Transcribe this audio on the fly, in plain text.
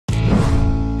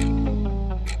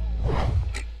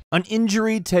An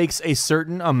injury takes a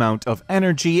certain amount of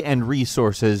energy and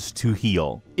resources to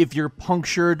heal. If you're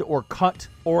punctured or cut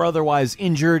or otherwise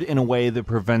injured in a way that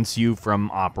prevents you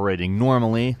from operating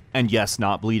normally, and yes,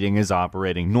 not bleeding is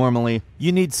operating normally,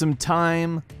 you need some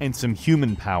time and some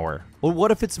human power. Well,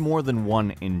 what if it's more than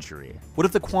one injury? What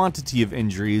if the quantity of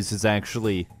injuries is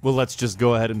actually, well, let's just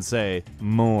go ahead and say,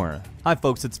 more? Hi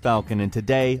folks, it's Falcon, and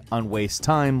today on Waste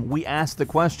Time, we ask the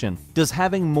question, does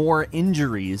having more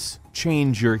injuries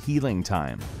change your healing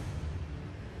time?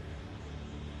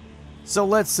 So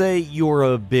let's say you're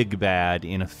a big bad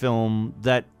in a film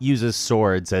that uses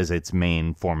swords as its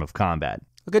main form of combat,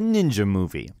 like a ninja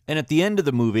movie. And at the end of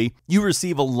the movie, you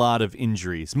receive a lot of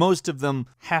injuries. Most of them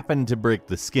happen to break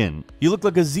the skin. You look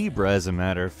like a zebra, as a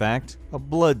matter of fact. A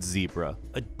blood zebra.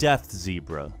 A death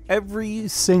zebra. Every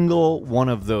single one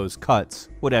of those cuts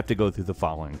would have to go through the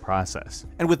following process.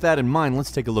 And with that in mind,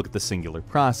 let's take a look at the singular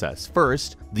process.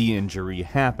 First, the injury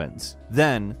happens.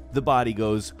 Then, the body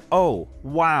goes, oh,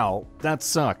 wow, that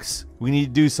sucks. We need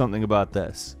to do something about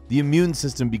this. The immune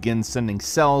system begins sending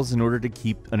cells in order to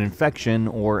keep an infection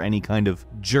or any kind of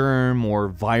germ or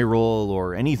viral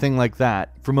or anything like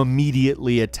that from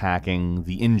immediately attacking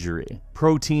the injury.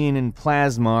 Protein and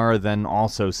plasma are then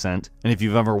also sent, and if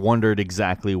you've ever wondered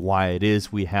exactly why it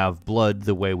is we have blood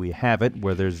the way we have it,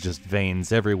 where there's just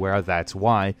veins everywhere, that's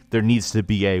why. There needs to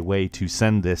be a way to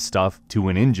send this stuff to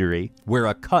an injury, where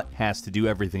a cut has to do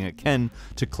everything it can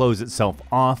to close itself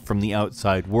off from the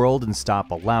outside world and stop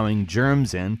allowing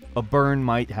germs in. A burn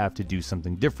might have to do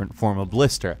something different, form a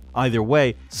blister. Either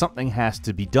way, something has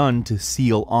to be done to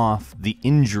seal off the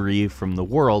injury from the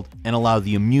world and allow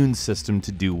the immune system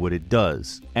to do what it does.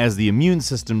 As the immune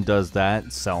system does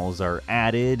that, cells are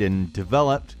added and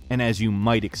developed, and as you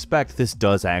might expect, this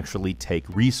does actually take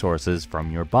resources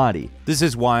from your body. This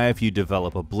is why if you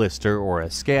develop a blister or a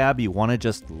scab, you want to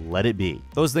just let it be.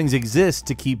 Those things exist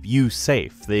to keep you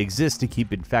safe. They exist to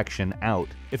keep infection out.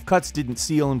 If cuts didn't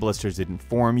seal and blisters didn't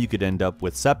form, you could end up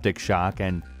with septic shock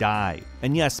and die.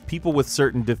 And yes, people with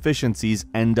certain deficiencies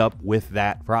end up with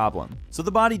that problem. So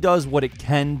the body does what it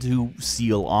can to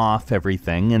seal off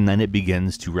everything, and then it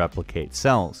begins to replicate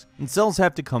cells. And cells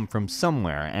have to come from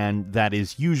somewhere, and that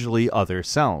is usually other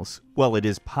cells. Well, it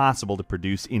is possible to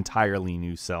produce entirely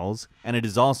new cells, and it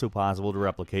is also possible to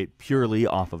replicate purely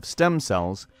off of stem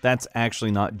cells. That's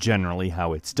actually not generally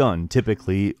how it's done.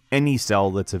 Typically, any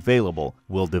cell that's available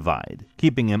will divide.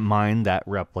 Keeping in mind that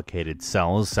replicated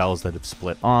cells that have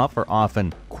split off, are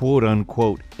often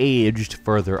quote-unquote aged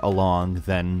further along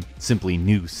than simply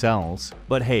new cells.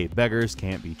 But hey, beggars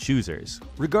can't be choosers.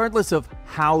 Regardless of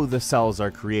how the cells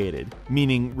are created,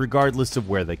 meaning regardless of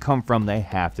where they come from, they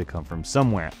have to come from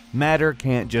somewhere. Matter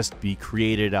can't just be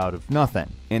created out of nothing,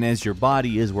 and as your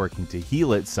body is working to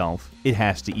heal itself, it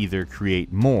has to either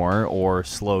create more or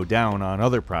slow down on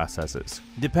other processes.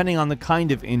 Depending on the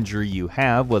kind of injury you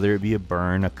have, whether it be a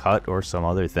burn, a cut, or some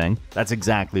other thing, that's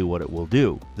exactly what it will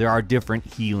do. There are different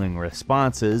healing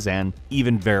responses and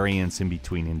even variance in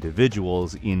between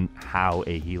individuals in how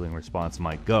a healing response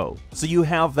might go. So you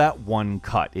have that one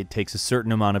cut. It takes a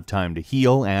certain amount of time to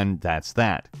heal, and that's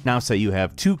that. Now say you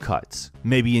have two cuts,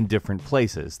 maybe in different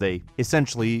places. They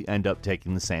essentially end up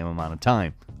taking the same amount of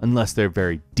time. Unless they're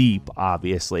very deep,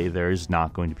 obviously, there's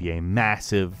not going to be a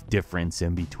massive difference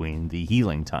in between the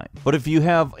healing time. But if you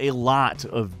have a lot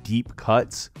of deep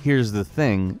cuts, here's the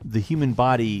thing, the human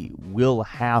body will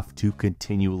have to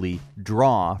continually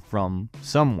draw from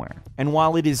somewhere. And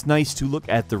while it is nice to look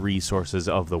at the resources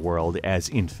of the world as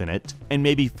infinite, and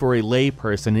maybe for a lay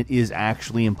person it is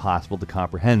actually impossible to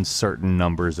comprehend certain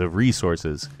numbers of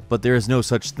resources, but there is no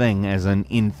such thing as an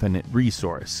infinite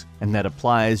resource. And that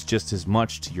applies just as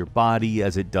much to your body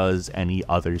as it does any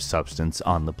other substance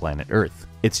on the planet Earth.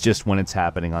 It's just when it's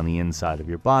happening on the inside of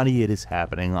your body, it is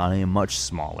happening on a much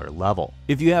smaller level.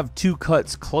 If you have two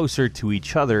cuts closer to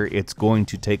each other, it's going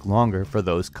to take longer for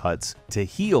those cuts to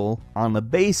heal on the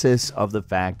basis of the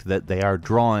fact that they are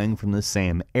drawing from the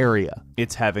same area.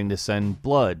 It's having to send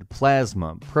blood,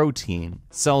 plasma, protein,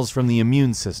 cells from the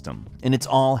immune system, and it's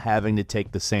all having to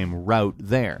take the same route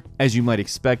there. As you might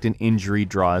expect, an injury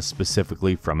draws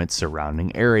specifically from its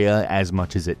surrounding area as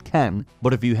much as it can,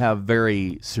 but if you have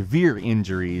very severe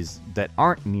injuries that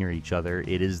aren't near each other,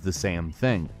 it is the same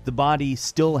thing. The body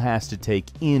still has to take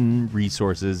in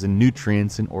resources and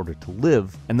nutrients in order to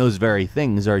live, and those very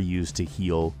things are used to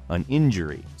heal an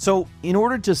injury. So, in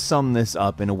order to sum this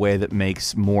up in a way that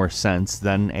makes more sense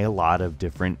than a lot of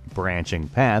different branching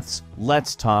paths,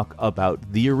 let's talk about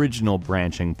the original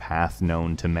branching path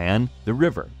known to man, the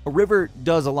river. A river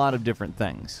does a lot of different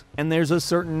things, and there's a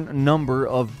certain number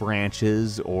of branches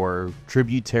branches or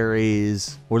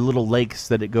tributaries or little lakes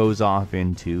that it goes off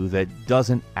into that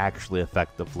doesn't actually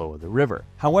affect the flow of the river.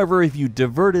 However, if you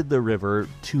diverted the river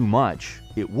too much,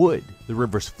 it would. The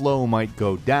river's flow might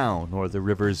go down, or the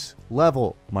river's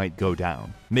level might go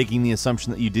down. Making the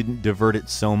assumption that you didn't divert it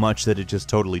so much that it just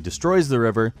totally destroys the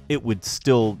river, it would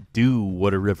still do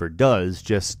what a river does,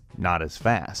 just not as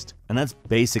fast. And that's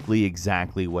basically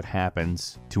exactly what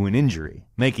happens to an injury.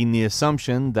 Making the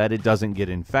assumption that it doesn't get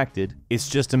infected, it's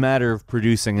just a matter of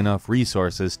producing enough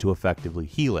resources to effectively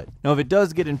heal it. Now, if it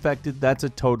does get infected, that's a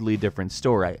totally different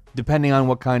story. Depending on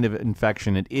what kind of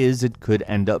infection it is, it could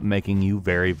end up making you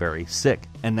very, very sick.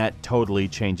 And that totally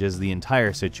changes the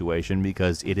entire situation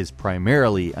because it is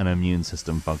primarily an immune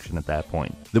system function at that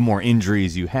point. The more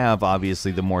injuries you have,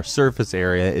 obviously, the more surface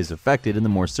area is affected, and the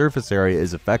more surface area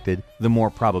is affected, the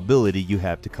more probability you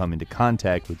have to come into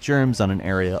contact with germs on an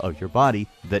area of your body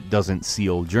that doesn't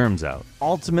seal germs out.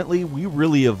 Ultimately, we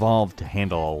really evolved to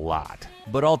handle a lot.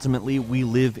 But ultimately, we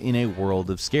live in a world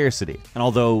of scarcity. And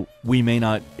although we may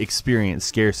not experience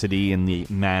scarcity in the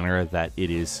manner that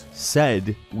it is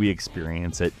said we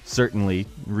experience it, certainly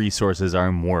resources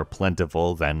are more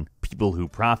plentiful than people who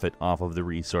profit off of the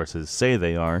resources say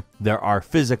they are. There are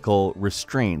physical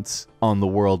restraints on the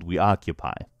world we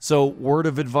occupy. So, word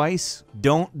of advice,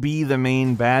 don't be the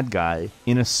main bad guy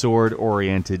in a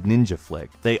sword-oriented ninja flick.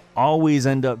 They always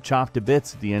end up chopped to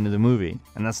bits at the end of the movie,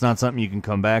 and that's not something you can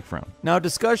come back from. Now,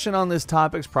 discussion on this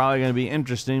topic is probably going to be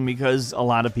interesting because a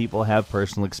lot of people have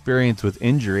personal experience with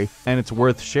injury, and it's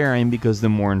worth sharing because the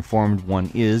more informed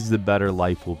one is, the better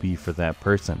life will be for that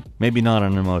person. Maybe not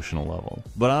on an emotional level,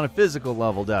 but on a physical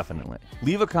level, definitely.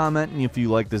 Leave a comment, and if you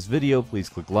like this video, please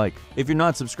click like. If you're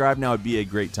not subscribed now, it'd be a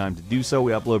great time to do so.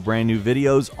 We upload brand new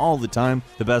videos all the time.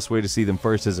 The best way to see them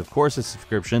first is, of course, a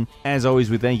subscription. As always,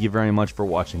 we thank you very much for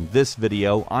watching this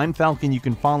video. I'm Falcon. You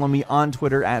can follow me on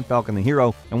Twitter at Falcon the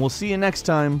Hero, and we'll see you next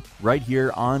time right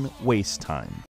here on Waste Time.